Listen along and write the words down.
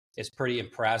It's pretty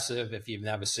impressive if you've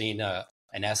never seen an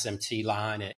SMT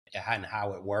line and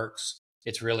how it works.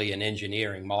 It's really an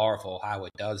engineering marvel how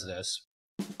it does this.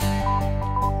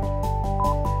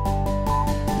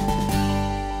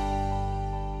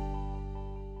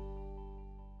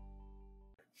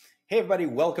 Hey everybody,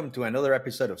 welcome to another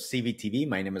episode of CVtv.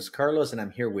 My name is Carlos and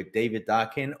I'm here with David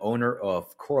Chacon, owner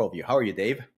of CoralVue. How are you,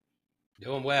 Dave?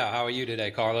 Doing well. How are you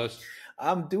today, Carlos?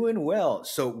 I'm doing well.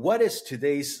 So what is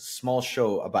today's small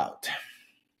show about?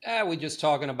 We're just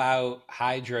talking about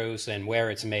HYDROS and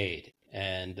where it's made.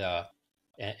 And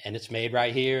it's made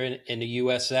right here in the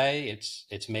USA.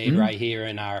 It's made right here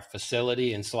in our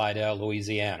facility in Slidell,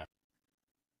 Louisiana.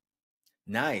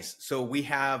 Nice. So we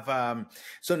have,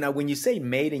 so now when you say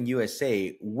made in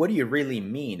USA, what do you really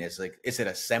mean? Is it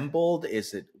assembled?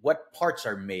 What parts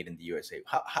are made in the USA?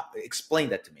 Explain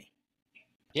that to me.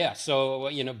 Yeah. So,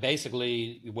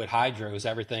 basically with HYDROS,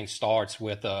 everything starts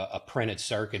with a printed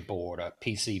circuit board, a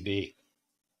PCB.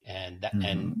 And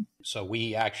so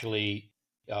we actually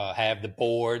have the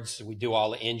boards. We do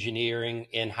all the engineering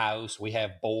in-house. We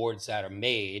have boards that are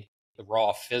made, the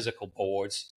raw physical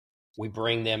boards. We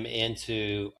bring them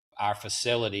into our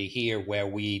facility here where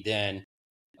we then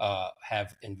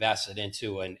have invested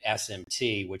into an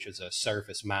SMT, which is a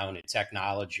surface mounted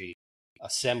technology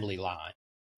assembly line.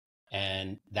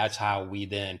 And that's how we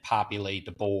then populate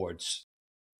the boards.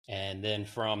 And then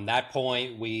from that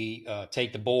point, we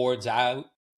take the boards out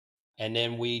and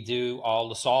then we do all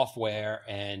the software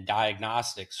and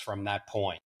diagnostics from that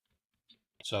point.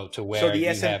 So to where you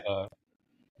have a,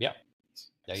 yeah.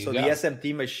 So the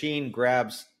SMT machine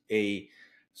grabs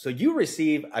so you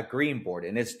receive a green board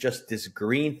and it's just this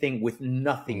green thing with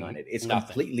nothing on it. It's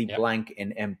completely blank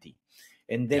and empty.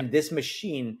 And then this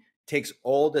machine takes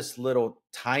all this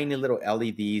tiny little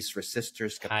LEDs,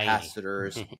 resistors,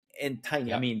 capacitors, and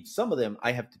tiny. I mean, some of them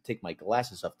I have to take my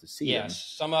glasses off to see them.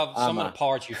 Some of the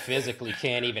parts you physically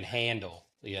can't even handle,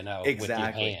 with your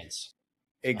hands.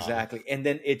 Exactly. And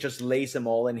then it just lays them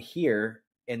all in here.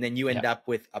 And then you end up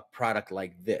with a product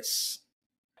like this.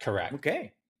 Correct.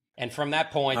 Okay. And from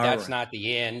that point, that's not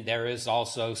the end. There is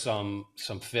also some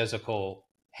physical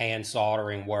hand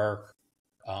soldering work.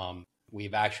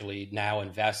 We've actually now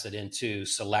invested into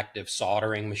selective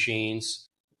soldering machines.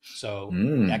 So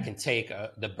that can take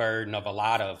the burden of a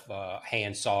lot of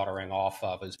hand soldering off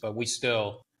of us, but we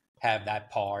still have that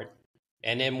part.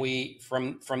 And then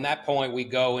from that point, we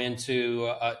go into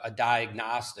a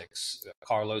diagnostics,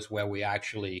 Carlos, where we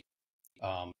actually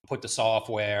put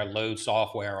the load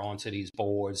software onto these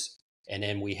boards. And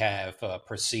then we have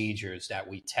procedures that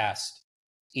we test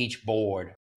each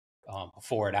board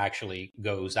before it actually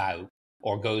goes out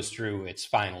or goes through its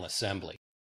final assembly.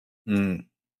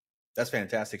 That's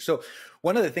fantastic. So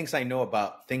one of the things I know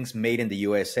about things made in the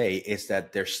USA is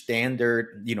that their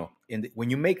standard, when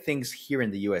you make things here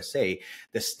in the USA,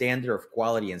 the standard of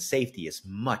quality and safety is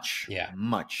much,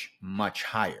 much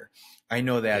higher. I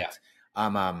know that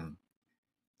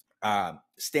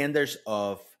standards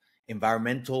of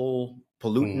environmental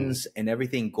pollutants and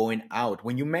everything going out.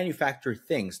 When you manufacture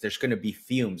things, there's going to be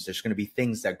fumes. There's going to be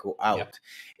things that go out.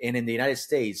 And in the United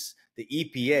States, the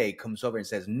EPA comes over and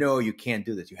says, no, you can't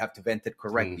do this. You have to vent it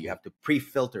correctly. You have to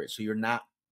pre-filter it so you're not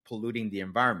polluting the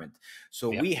environment. So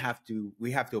we have to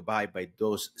abide by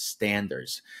those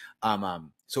standards.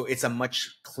 So it's a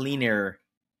much cleaner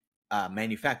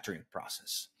manufacturing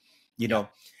process, know.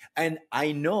 And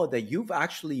I know that you've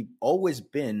actually always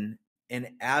been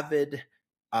an avid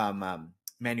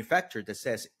manufacturer that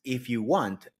says, if you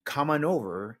want, come on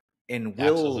over and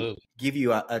we'll give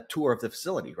you a tour of the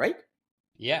facility, right?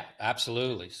 Yeah,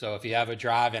 absolutely. So if you ever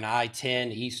drive an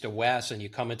I-10 east or west and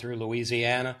you're coming through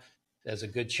Louisiana, there's a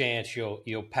good chance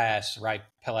you'll pass right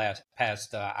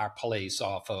past our place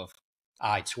off of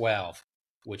I-12,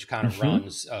 which kind of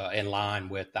runs in line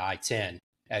with I-10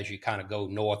 as you kind of go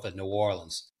north of New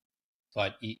Orleans.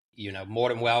 But more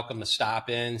than welcome to stop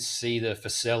in, see the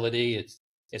facility.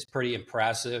 It's pretty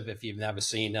impressive if you've never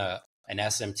seen an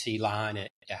SMT line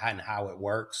and how it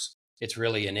works. It's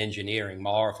really an engineering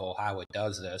marvel how it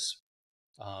does this.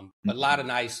 But a lot of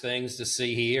nice things to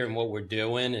see here and what we're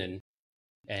doing.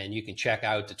 And you can check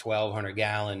out the 1,200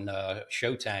 gallon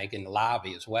show tank in the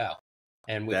lobby as well.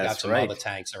 And we've got some other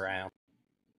tanks around.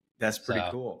 That's pretty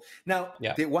cool. Now,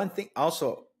 the one thing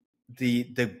also,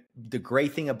 the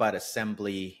great thing about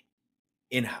assembly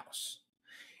in-house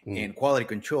and quality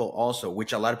control also,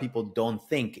 which a lot of people don't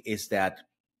think, is that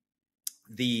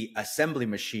the assembly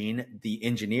machine, the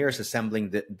engineers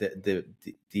assembling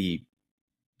the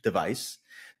device,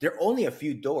 they're only a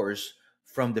few doors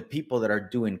from the people that are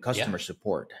doing customer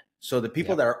support. So the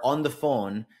people that are on the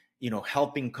phone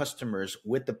helping customers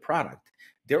with the product,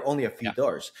 there are only a few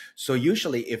doors. So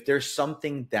usually if there's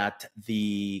something that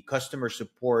the customer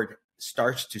support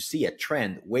starts to see a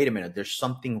trend, wait a minute, there's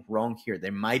something wrong here,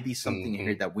 there might be something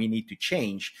here that we need to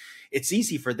change, it's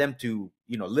easy for them to,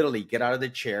 literally get out of the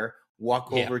chair,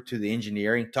 walk over to the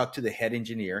engineering, talk to the head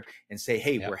engineer and say,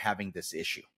 hey, we're having this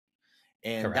issue.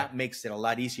 And that makes it a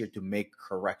lot easier to make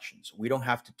corrections. We don't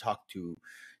have to talk to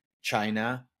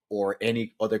China or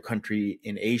any other country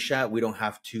in Asia. We don't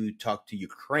have to talk to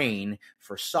Ukraine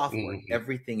for software.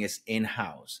 Everything is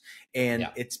in-house. And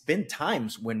it's been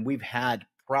times when we've had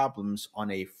problems on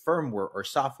a firmware or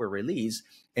software release,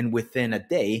 and within a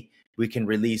day, we can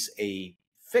release a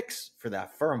fix for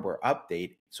that firmware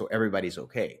update so everybody's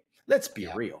okay. Let's be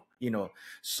real.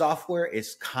 Software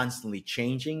is constantly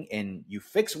changing, and you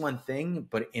fix one thing,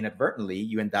 but inadvertently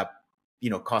you end up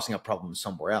causing a problem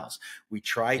somewhere else. We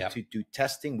try to do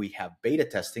testing. We have beta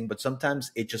testing, but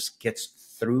sometimes it just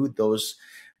gets through those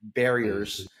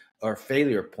barriers or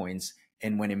failure points.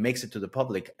 And when it makes it to the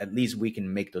public, at least we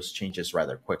can make those changes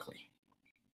rather quickly.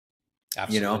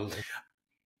 Absolutely.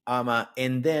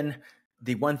 And then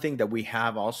the one thing that we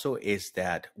have also is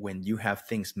that when you have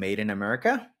things made in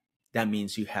America, that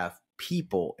means you have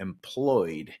people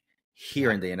employed here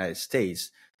in the United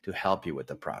States to help you with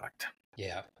the product.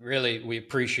 Yeah, really, we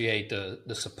appreciate the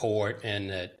support, and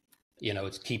that,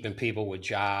 it's keeping people with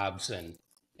jobs and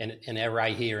they're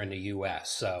right here in the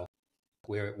U.S. So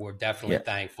we're definitely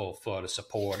thankful for the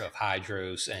support of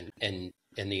HYDROS and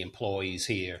the employees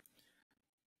here.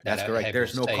 That's correct.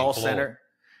 There's no call center.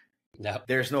 No,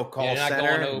 there's no call center.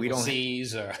 Going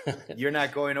overseas, you're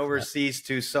not going overseas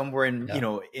to somewhere in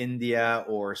India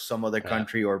or some other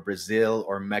country or Brazil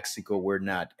or Mexico. We're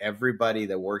not. Everybody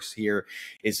that works here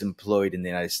is employed in the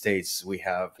United States. We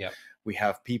have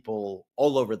people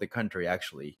all over the country.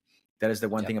 Actually, that is the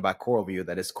one thing about CoralVue.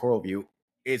 That is CoralVue.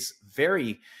 It's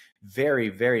very, very,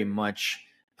 very much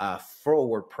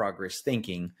forward progress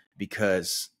thinking,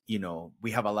 because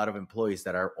we have a lot of employees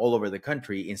that are all over the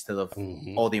country instead of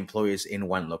all the employees in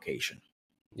one location.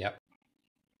 Yep.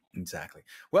 Exactly.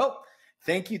 Well,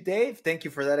 thank you, Dave. Thank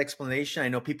you for that explanation. I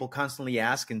know people constantly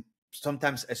ask and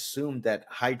sometimes assume that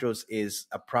HYDROS is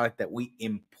a product that we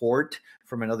import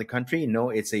from another country. No,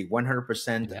 it's a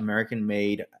 100%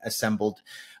 American-made, assembled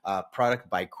product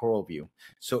by CoralVue.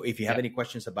 So if you have any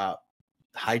questions about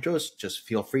HYDROS, just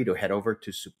feel free to head over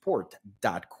to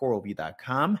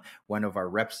support.coralvue.com. One of our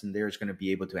reps in there is going to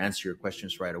be able to answer your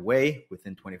questions right away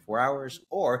within 24 hours,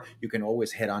 or you can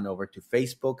always head on over to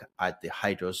Facebook at the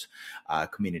HYDROS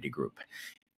community group.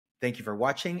 Thank you for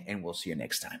watching, and we'll see you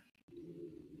next time.